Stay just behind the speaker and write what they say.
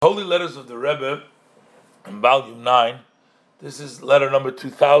Holy Letters of the Rebbe in volume 9. This is letter number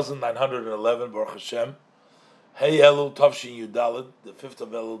 2911, Baruch Hashem. Hey Elul Tavshin Yudalid, the 5th of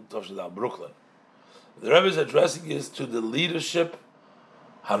Elul Tavshin Yudalid, Brooklyn. The Rebbe is addressing this to the leadership,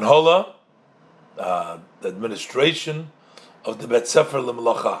 Hanhola, the administration of the Bet Sefer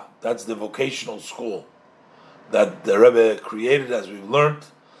L'Melacha. That's the vocational school that the Rebbe created, as we've learned.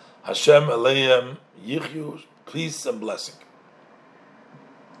 Hashem Aleim Yichyu, peace and blessing.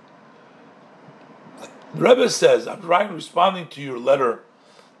 The Rebbe says, I'm responding to your letter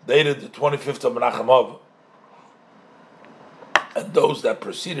dated the 25th of Menachem Av, and those that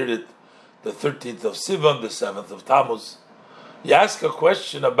preceded it, the 13th of Sivan, the 7th of Tammuz. You ask a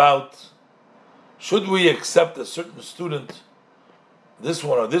question about, should we accept a certain student, this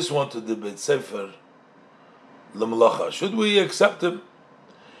one or this one, to the Bet Sefer L'Melacha? Should we accept him?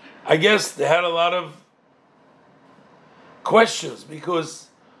 I guess they had a lot of questions, because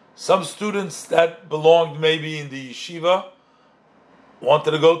some students that belonged maybe in the Yeshiva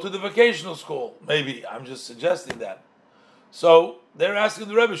wanted to go to the vocational school. Maybe, I'm just suggesting that. So they're asking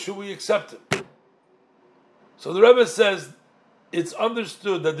the Rebbe, should we accept him? So the Rebbe says, it's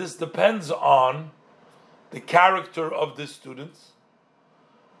understood that this depends on the character of the student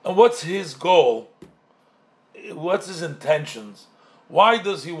and what's his goal, what's his intentions, why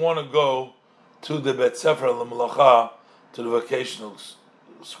does he want to go to the Bet Sefer L'Melacha, to the vocational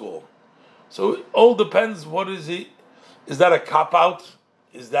school. So it all depends. What is he? Is that a cop-out?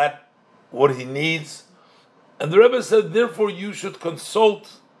 Is that what he needs? And the Rebbe said, therefore you should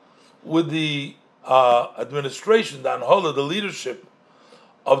consult with the administration, the Anhola, the leadership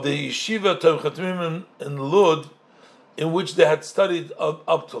of the Yeshiva Tevchatimim in Lud, in which they had studied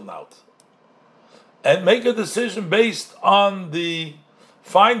up till now, and make a decision based on the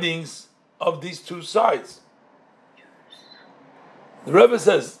findings of these two sides. The Rebbe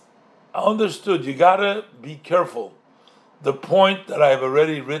says, I understood, you gotta be careful. The point that I have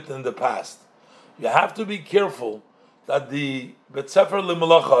already written in the past. You have to be careful that the Bet Sefer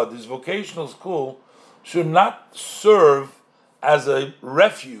L'Melacha, this vocational school, should not serve as a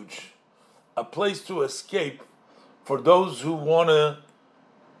refuge, a place to escape for those who want to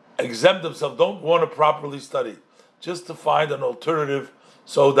exempt themselves, don't want to properly study, just to find an alternative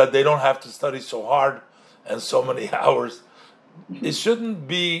so that they don't have to study so hard and so many hours. It shouldn't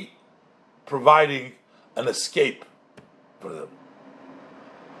be providing an escape for them.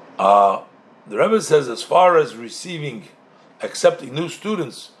 The Rebbe says, as far as accepting new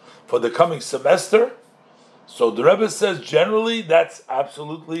students for the coming semester, so the Rebbe says generally that's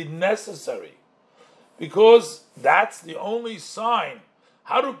absolutely necessary, because that's the only sign.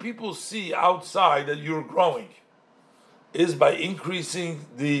 How do people see outside that you're growing? Is by increasing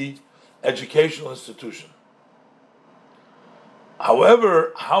the educational institution.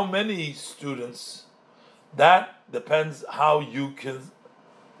 However, how many students, that depends how you can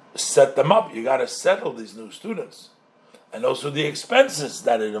set them up. You got to settle these new students, and also the expenses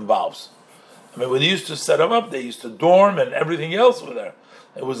that it involves. I mean, when they used to set them up, they used to dorm and everything else over there.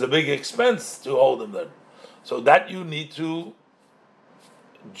 It was a big expense to hold them there. So that you need to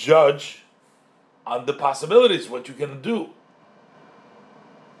judge on the possibilities, what you can do.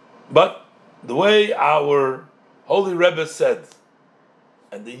 But the way our Holy Rebbe said,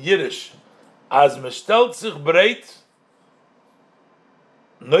 and the Yiddish, as mestellt sich breit,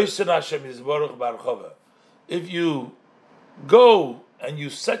 neusen Hashem Yisborach barchova. If you go and you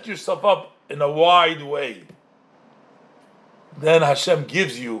set yourself up in a wide way, then Hashem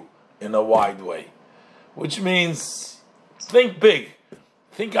gives you in a wide way. Which means, think big,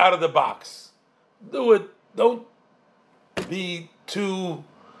 think out of the box. Do it, don't be too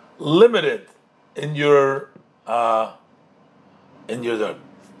limited in your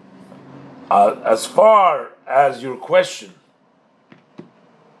as far as your question,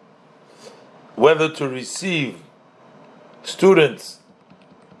 whether to receive students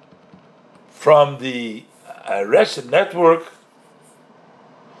from the Reshet network,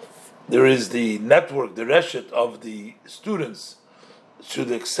 there is the network, the Reshet of the students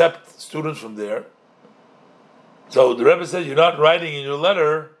should accept students from there. So the Rebbe said, you're not writing in your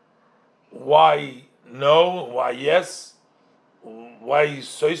letter why no, why yes, why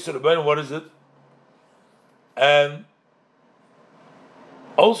so what is it? And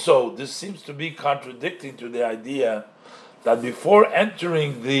also, this seems to be contradicting to the idea that before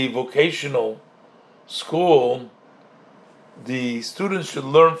entering the vocational school, the students should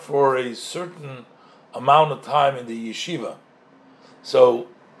learn for a certain amount of time in the yeshiva. So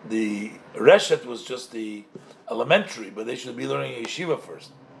the reshet was just the elementary, but they should be learning yeshiva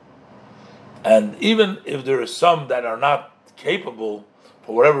first. And even if there are some that are not capable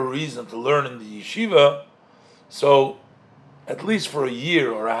for whatever reason, to learn in the yeshiva, so at least for a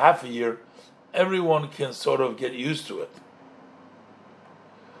year or a half a year, everyone can sort of get used to it.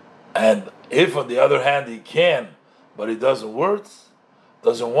 And if, on the other hand, he can, but he doesn't want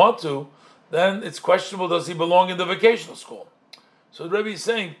to, then it's questionable, does he belong in the vocational school? So the Rebbe is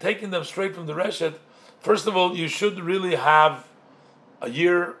saying, taking them straight from the Reshet, first of all, you should really have a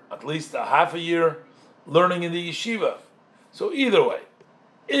year, at least a half a year, learning in the yeshiva. So either way,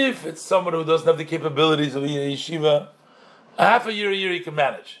 if it's someone who doesn't have the capabilities of a yeshiva, a half a year he can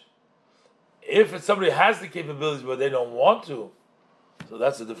manage. If it's somebody who has the capabilities but they don't want to, so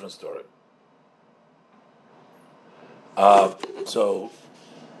that's a different story. So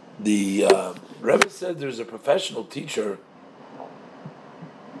the Rebbe said there's a professional teacher.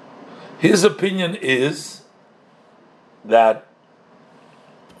 His opinion is that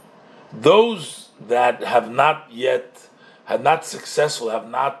those that have not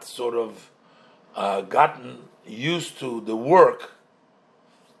sort of gotten used to the work,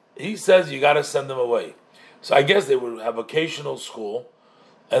 he says you got to send them away. So I guess they would have vocational school,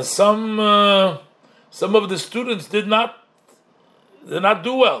 and some of the students did not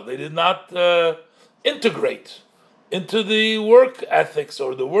do well. They did not integrate into the work ethics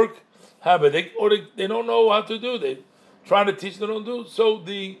or the work habit. They don't know how to do. They trying to teach, they don't do. So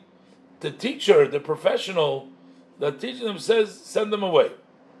the teacher, the professional that teaching them says, send them away.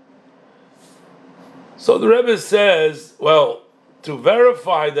 So the Rebbe says, well, to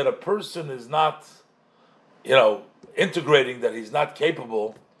verify that a person is not, integrating, that he's not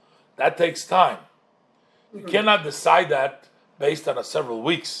capable, that takes time. You cannot decide that based on several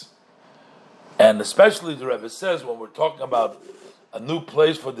weeks. And especially the Rebbe says, when we're talking about a new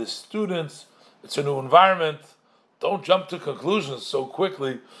place for the students, it's a new environment, don't jump to conclusions so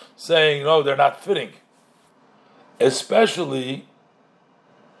quickly saying, no, they're not fitting. Especially,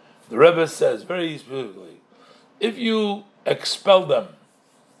 the Rebbe says very specifically, if you expel them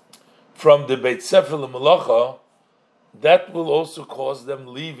from the Beit Sefer L'Melacha, that will also cause them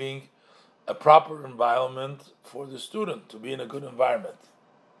leaving a proper environment for the student to be in a good environment.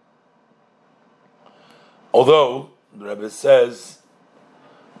 Although, the Rebbe says,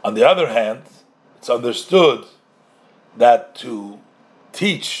 on the other hand, it's understood that to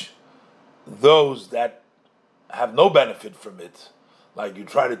teach those that have no benefit from it, like you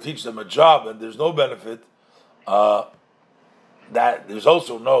try to teach them a job and there's no benefit, that there's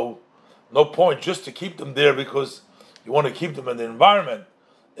also no point just to keep them there because you want to keep them in the environment.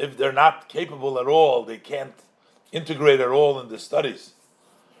 If they're not capable at all, they can't integrate at all in the studies.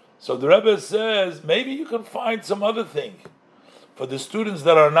 So the Rebbe says, maybe you can find some other thing for the students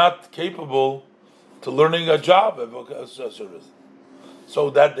that are not capable to learning a job, a service, so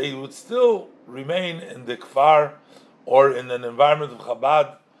that they would still remain in the kfar or in an environment of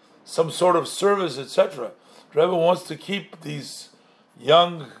Chabad, some sort of service, etc. The Rebbe wants to keep these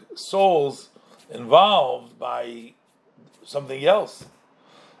young souls involved by something else.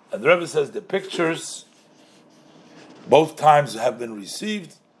 And the Rebbe says the pictures both times have been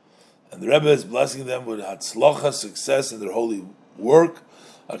received, and the Rebbe is blessing them with hatzlacha, success in their holy work,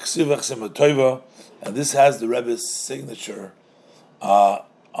 and this has the Rebbe's signature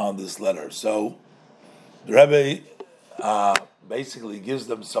on this letter. So the Rebbe basically gives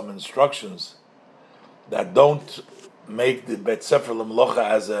them some instructions that don't make the Beit Sefer L'Melacha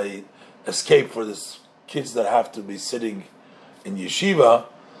as a escape for the kids that have to be sitting in yeshiva.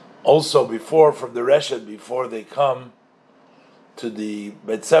 Also, from the Reshet, before they come to the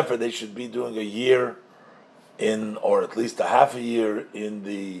Beit Sefer, they should be doing a year or at least a half a year in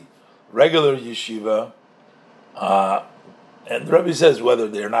the regular yeshiva. And the Rebbe says whether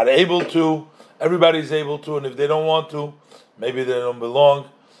they're not able to, everybody's able to, and if they don't want to, maybe they don't belong.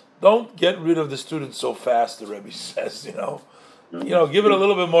 Don't get rid of the students so fast, the Rebbe says, give it a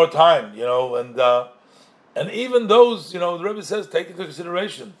little bit more time, and even those, the Rebbe says, take into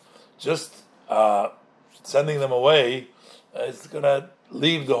consideration, just sending them away is going to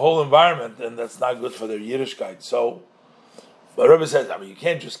leave the whole environment, and that's not good for their Yiddishkeit. So, but Rebbe says, you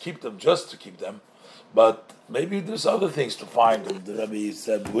can't just keep them just to keep them, but maybe there's other things to find. And the Rebbe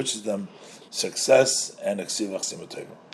said, which is them success and aksiv achsim.